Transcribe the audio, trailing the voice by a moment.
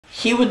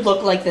he would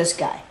look like this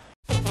guy.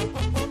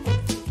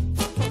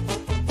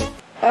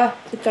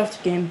 Kicked off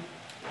the game.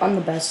 I'm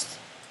the best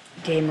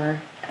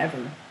gamer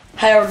ever.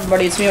 Hi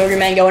everybody, it's me, Ogre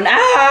Mango, and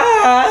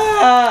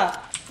Hi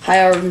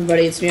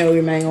everybody, it's me,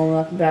 Ogre Mango, and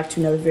welcome back to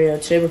another video.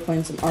 Today we're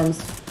playing some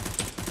arms.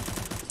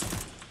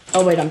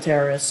 Oh wait, I'm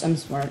terrorist. I'm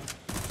smart.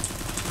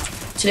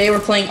 Today we're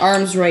playing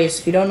Arms Race.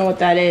 If you don't know what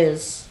that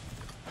is,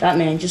 that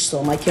man just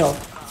stole my kill.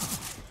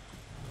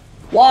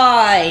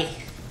 Why?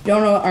 If you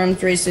don't know what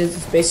Arms Race is,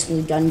 it's basically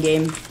a gun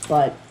game,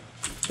 but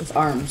with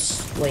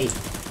arms. Wait.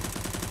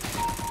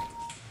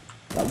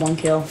 Got one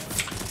kill.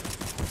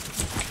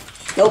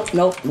 Nope,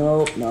 nope,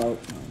 nope, nope,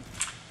 nope.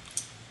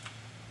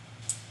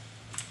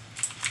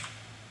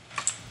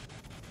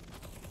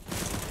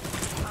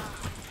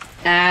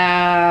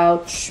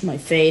 Ouch, my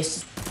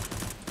face.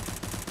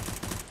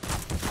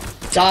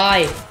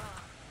 Die.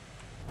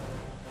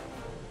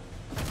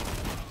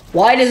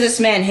 Why does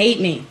this man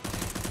hate me?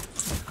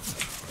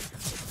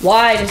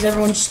 Why does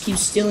everyone just keep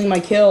stealing my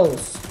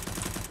kills?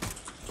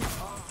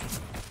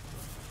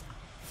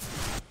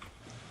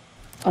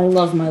 I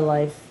love my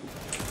life.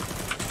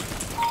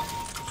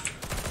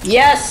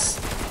 Yes!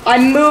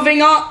 I'm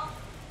moving up!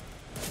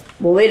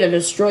 Well, way to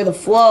destroy the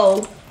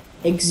flow,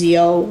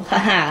 Ixio.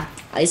 Haha,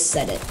 I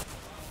said it.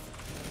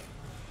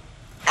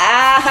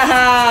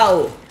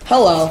 Ow!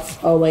 Hello.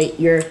 Oh wait,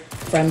 you're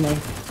friendly.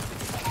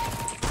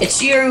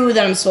 It's you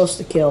that I'm supposed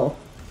to kill.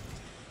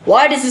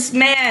 Why is this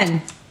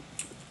man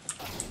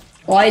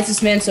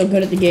so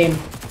good at the game?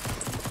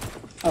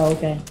 Oh,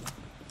 okay.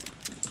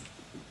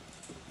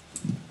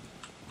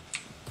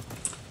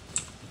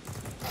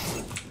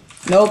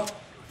 Nope.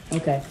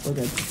 Okay, we're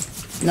good.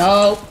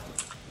 Nope.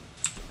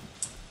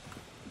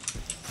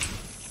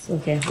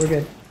 Okay, we're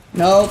good.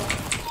 Nope.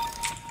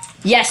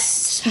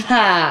 Yes!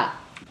 Haha!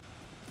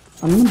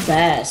 I'm the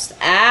best.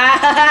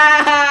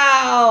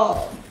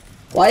 Ow!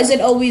 Why is it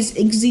always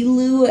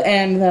Ixilu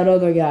and that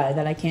other guy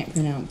that I can't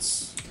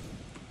pronounce?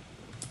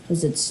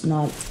 Because it's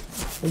not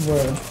a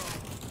word.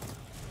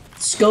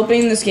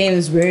 Scoping this game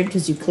is weird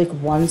because you click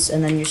once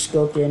and then you're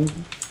scoped in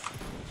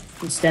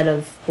instead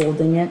of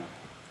holding it.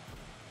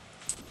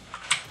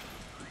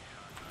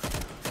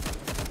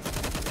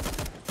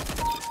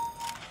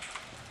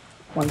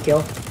 One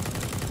kill.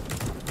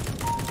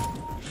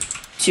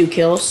 2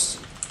 kills.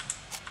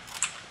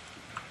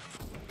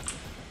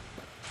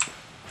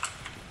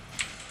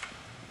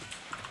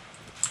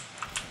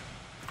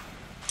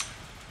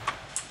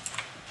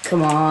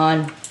 Come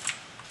on.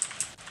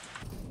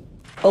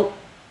 Oh.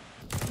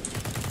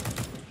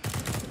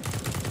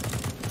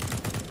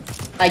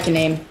 I can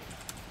aim.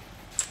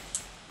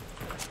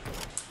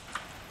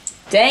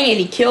 Dang it,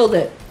 he killed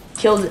it.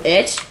 Killed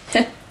it?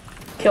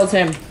 Killed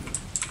him.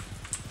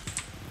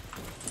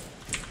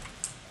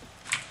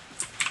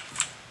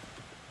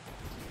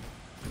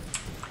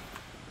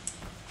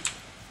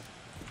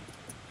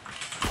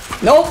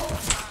 Nope.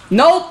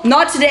 Nope,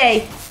 not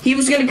today. He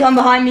was gonna come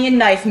behind me and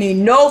knife me.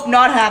 Nope,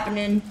 not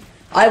happening.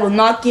 I will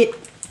not get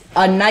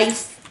a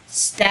knife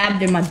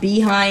stabbed in my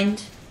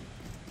behind.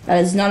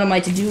 That is not on my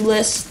to-do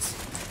list.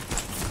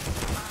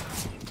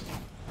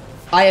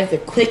 I have the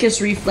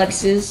quickest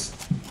reflexes.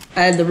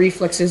 I have the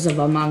reflexes of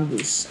a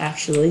mongoose,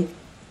 actually.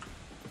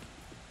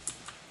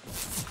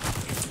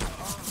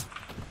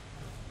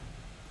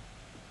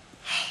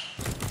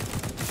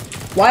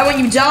 Why won't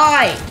you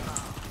die?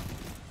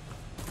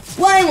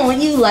 Why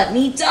won't you let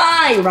me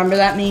die? Remember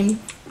that meme?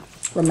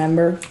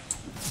 Remember?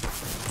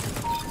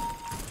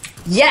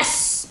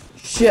 Yes!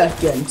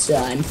 Shotgun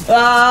time.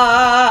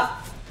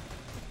 Ah!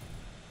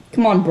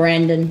 Come on,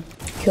 Brandon.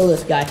 Kill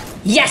this guy.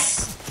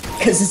 Yes!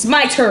 Because it's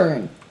my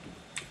turn.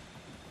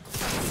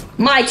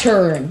 My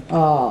turn.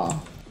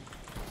 Oh.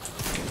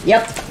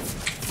 Yep.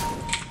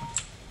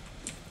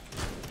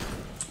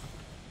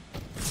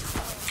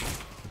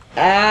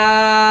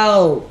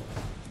 Ow.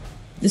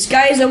 This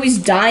guy is always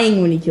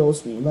dying when he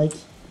kills me. Like,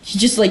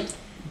 he's just like,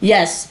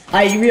 yes,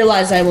 I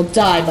realize I will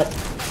die, but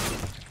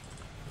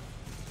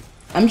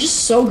I'm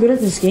just so good at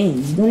this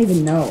game. You don't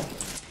even know.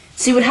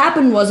 See, what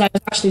happened was I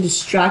was actually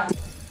distracted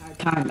the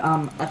entire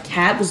time. A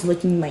cat was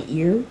licking my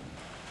ear.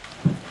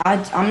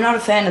 I'm not a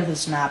fan of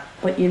this map,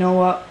 but you know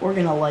what? We're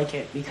gonna like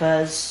it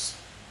because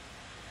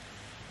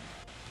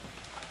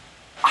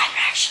I'm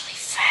actually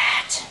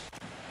fat.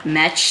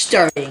 Match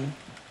starting.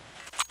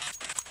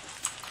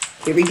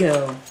 Here we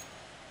go.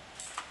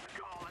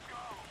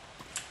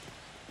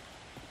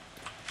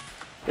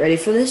 Ready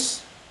for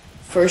this?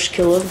 First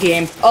kill of the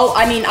game. Oh,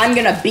 I mean, I'm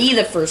gonna be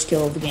the first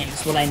kill of the game,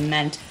 is what I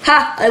meant.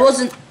 Ha! I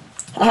wasn't.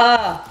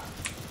 Ha!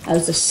 I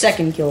was the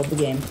second kill of the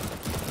game.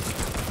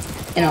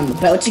 And I'm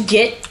about to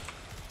get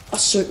a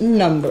certain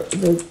number.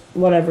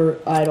 Whatever,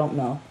 I don't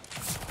know.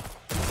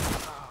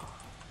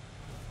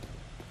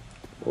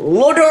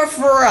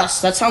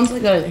 LEDOPHIOUS! That sounds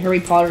like a Harry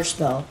Potter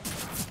spell.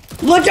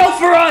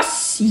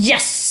 LEDOPHIOUS!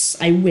 Yes!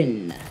 I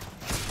win.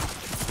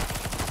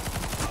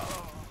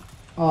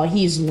 Oh,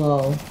 he's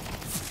low.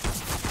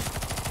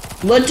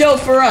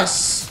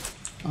 LEDOPHIOUS!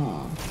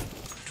 Oh.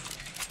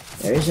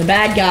 There's a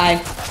bad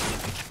guy.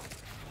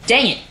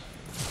 Dang it.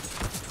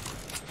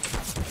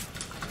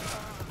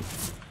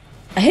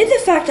 I hate the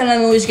fact that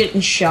I'm always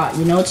getting shot,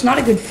 you know? It's not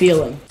a good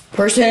feeling.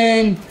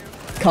 Person!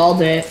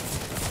 Called it.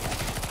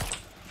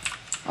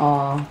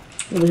 Aw.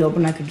 Really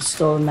hoping I could have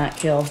stolen that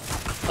kill.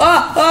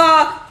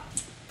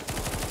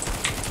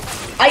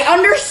 I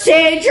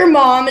understand your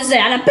mom is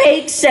at a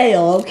bake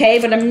sale, okay?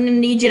 But I'm gonna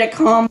need you to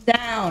calm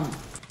down.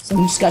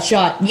 Someone just got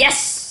shot.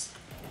 Yes!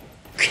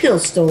 Kill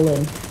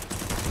stolen.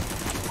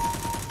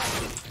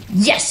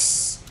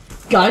 Yes!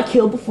 Got a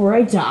kill before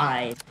I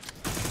died.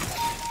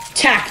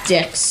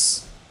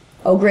 Tactics.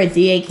 Oh great,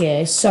 the AK.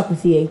 I suck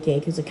with the AK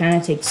because it kind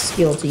of takes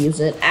skill to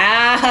use it.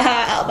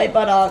 Ah, my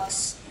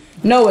buttocks.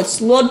 No, it's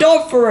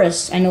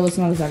LEDOPHIOUS. I know that's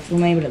not his actual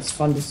name, but it's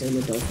fun to say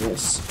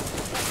LEDOPHIOUS.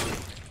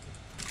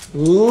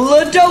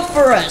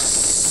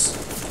 LEDOPHIOUS.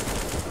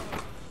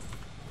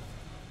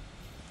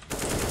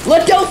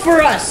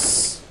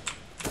 LEDOPHIOUS.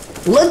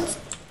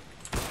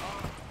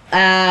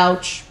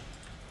 Ouch.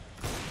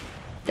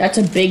 That's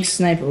a big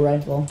sniper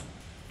rifle.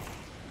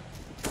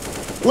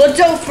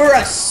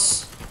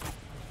 LEDOPHIOUS.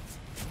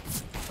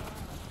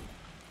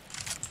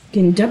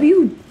 Can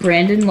W.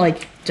 Brandon,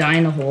 like, die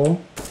in a hole?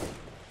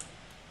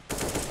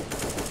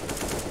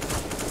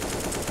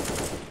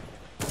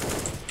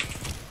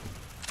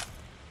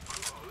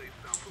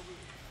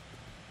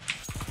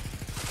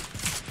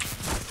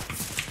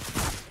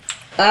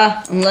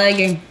 Ah, I'm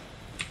lagging.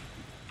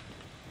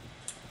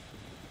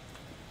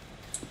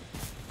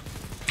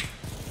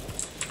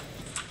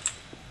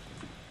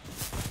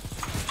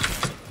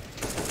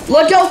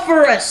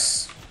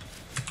 LEDOPHIOUS!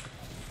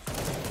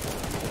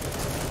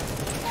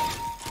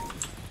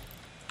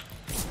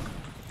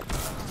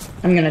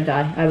 I'm gonna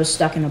die. I was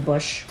stuck in a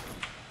bush.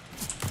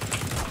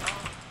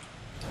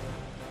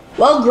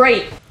 Well,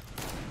 great.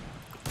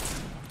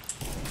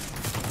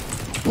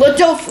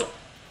 LEDOPHIOUS.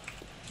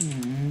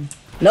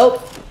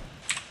 Nope.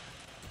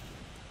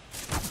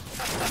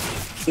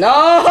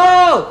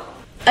 No!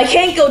 I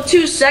can't go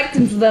 2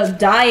 seconds without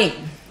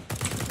dying.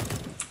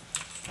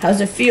 How does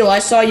it feel? I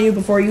saw you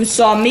before you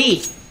saw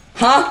me.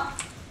 Huh?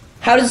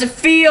 How does it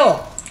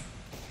feel?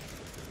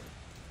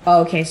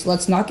 Okay, so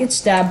let's not get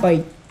stabbed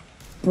by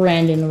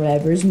Brandon,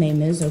 whatever his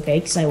name is, okay?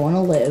 Because I want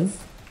to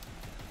live.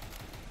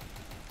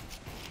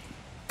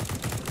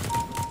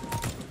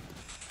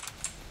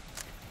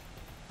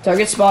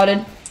 Target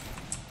spotted.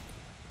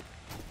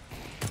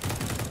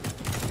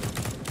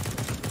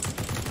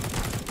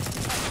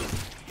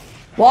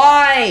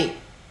 Why?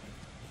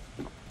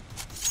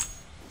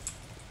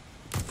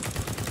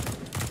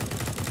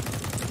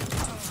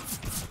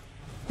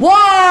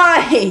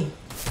 Why?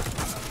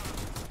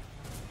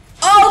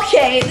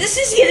 Okay, this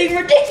is getting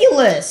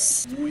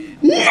ridiculous.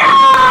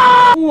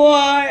 No!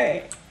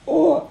 Why?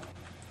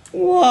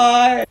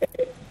 Why?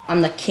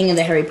 I'm the king of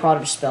the Harry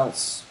Potter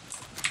spells.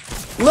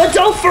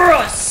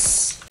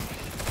 LEDOPHIOUS!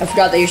 I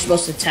forgot that you're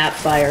supposed to tap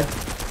fire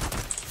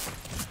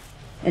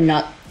and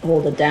not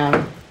hold it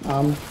down.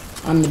 I'm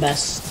the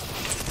best.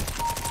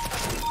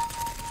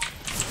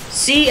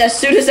 See, as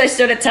soon as I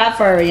started tap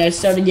firing, I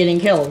started getting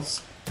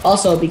kills.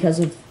 Also because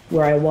of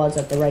where I was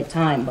at the right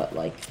time, but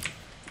like,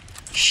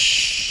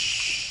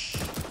 shh.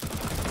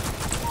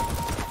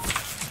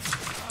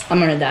 I'm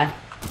gonna die.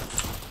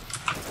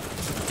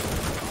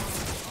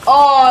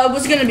 Oh, it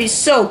was gonna be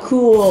so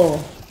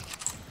cool.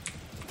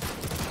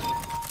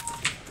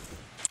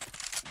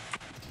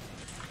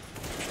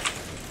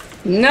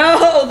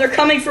 No, they're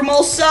coming from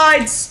all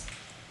sides.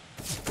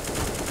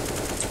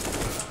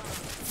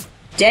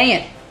 Dang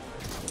it.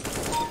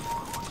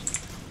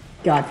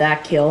 Got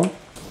that kill.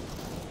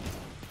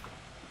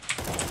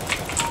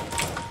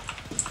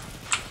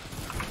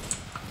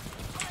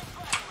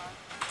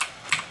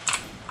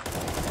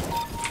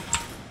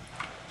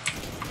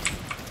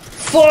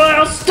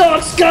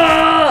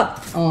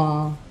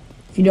 Aw.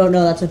 If you don't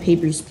know, that's a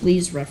Papers,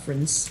 Please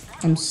reference.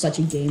 I'm such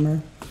a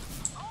gamer.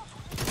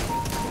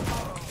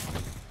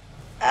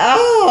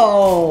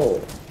 Ow!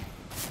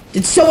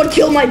 Did someone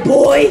kill my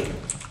boy?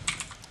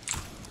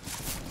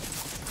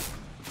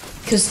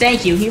 Cause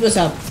thank you, he was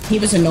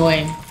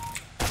annoying.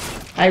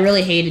 I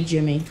really hated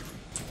Jimmy.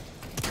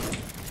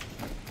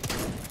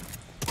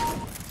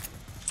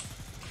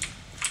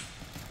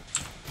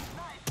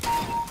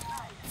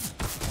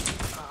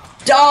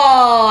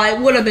 Oh, it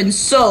would have been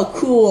so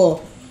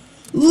cool.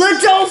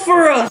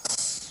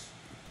 LEDOPHIOUS!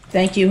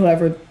 Thank you,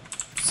 whoever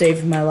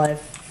saved my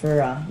life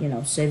for, you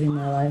know, saving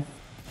my life.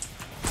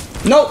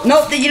 Nope,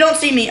 nope, you don't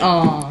see me.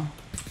 Aw.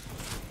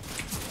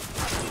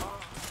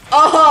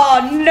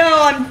 Oh,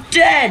 no, I'm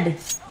dead.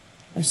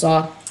 I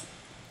saw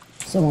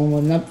someone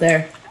went up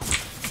there.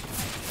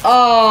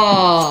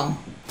 Oh.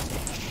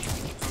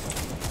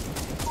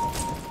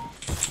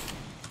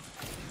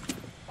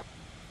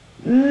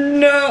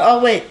 No,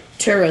 oh wait.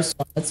 Terrorist,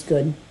 that's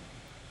good.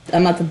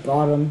 I'm at the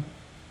bottom.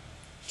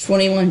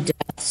 21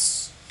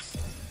 deaths.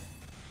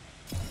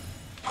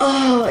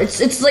 Oh,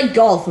 it's like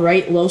golf,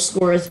 right? Low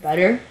score is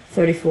better.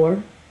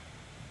 34.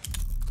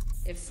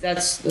 If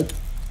that's the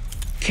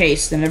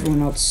case, then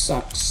everyone else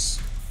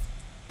sucks.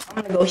 I'm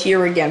gonna go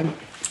here again.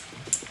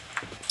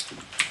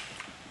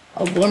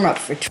 I'll warm up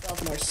for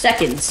 12 more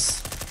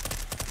seconds.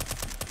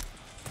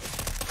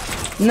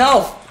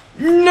 No!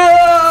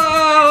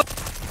 No!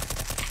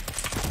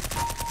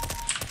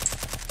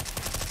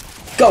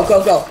 Go,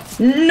 go, go.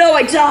 No,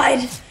 I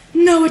died.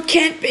 No, it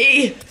can't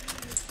be.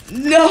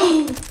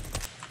 No.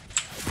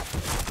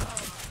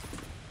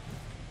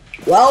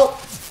 Well,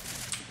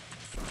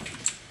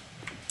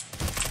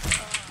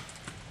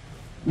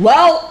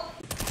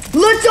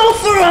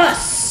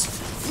 LEDOPHIOUS!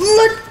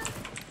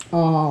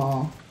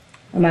 Oh,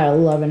 I'm at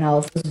 11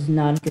 health. This is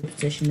not a good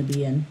position to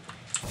be in.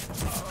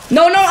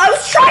 No, no, I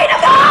was trying to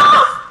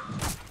go!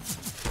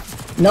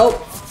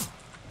 Nope.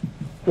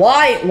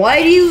 Why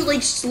do you,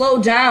 like,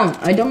 slow down?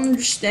 I don't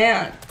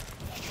understand.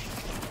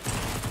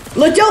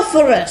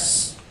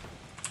 LEDOPHIOUS!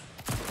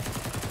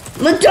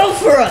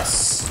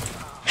 LEDOPHIOUS!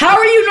 How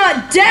are you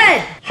not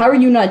dead? How are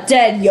you not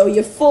dead, yo?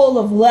 You're full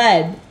of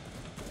lead.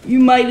 You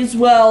might as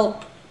well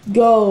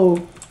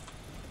go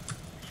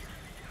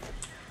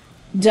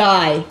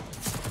die.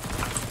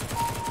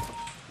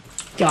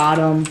 Got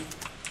him.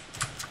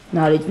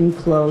 Not even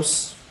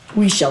close.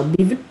 We shall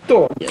be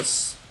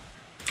victorious.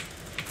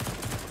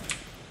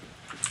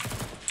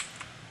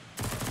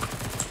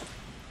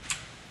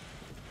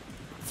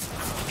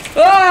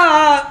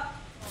 Ah!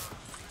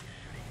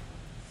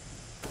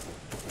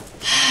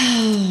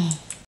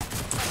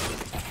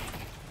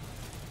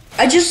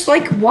 I just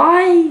like,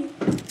 why?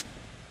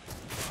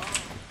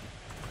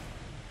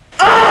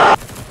 Ah!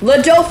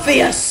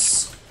 LEDOPHIOUS!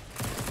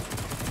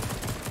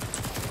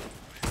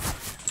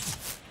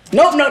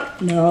 Nope, nope,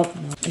 nope,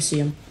 nope. I see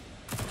him.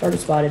 Target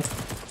spotted.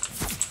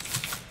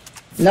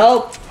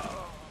 Nope.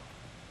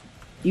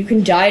 You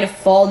can die to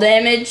fall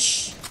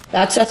damage.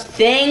 That's a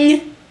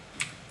thing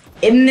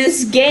in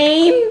this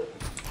game.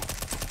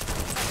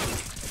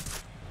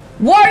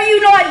 Why are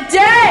you not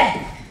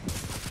dead?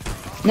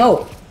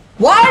 No.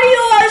 Why do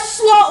you are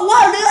slow?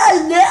 What?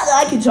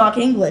 I can talk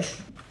English.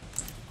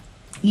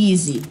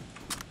 Easy.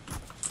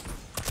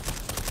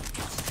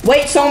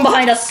 Wait, someone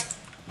behind us.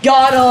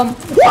 Got him.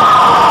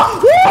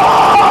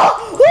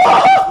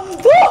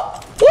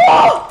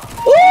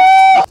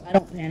 I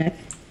don't panic.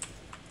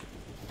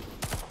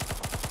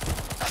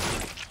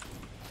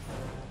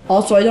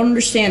 Also, I don't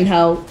understand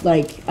how,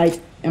 like,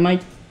 am I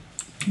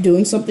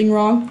doing something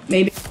wrong?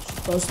 Maybe I'm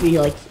supposed to be,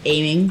 like,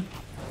 aiming.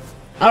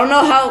 I don't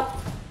know how.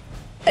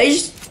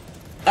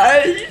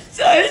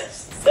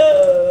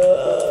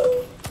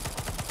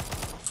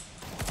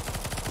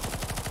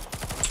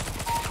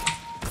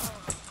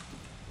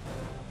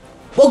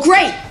 Well,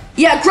 great!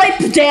 Yeah, great,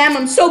 Padam!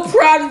 I'm so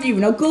proud of you!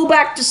 Now go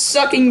back to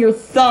sucking your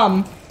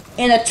thumb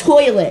in a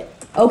toilet.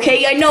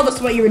 Okay, I know that's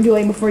what you were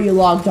doing before you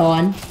logged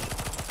on.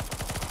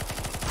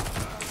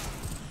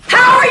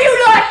 How are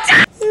you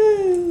not?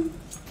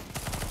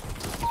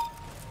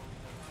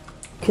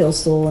 Kill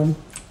stolen.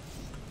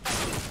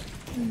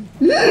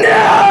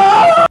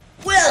 No!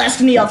 Well, that's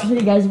gonna be all for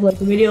today, guys. If you liked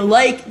the video,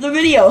 like the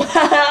video.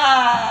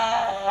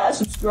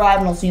 Subscribe,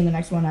 and I'll see you in the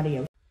next one.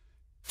 Adios.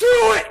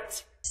 Do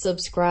it!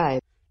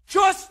 Subscribe.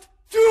 Just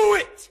do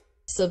it!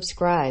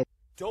 Subscribe.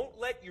 Don't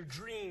let your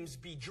dreams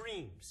be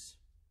dreams.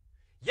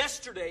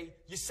 Yesterday,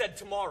 you said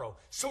tomorrow,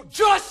 so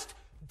just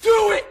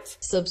do it!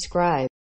 Subscribe.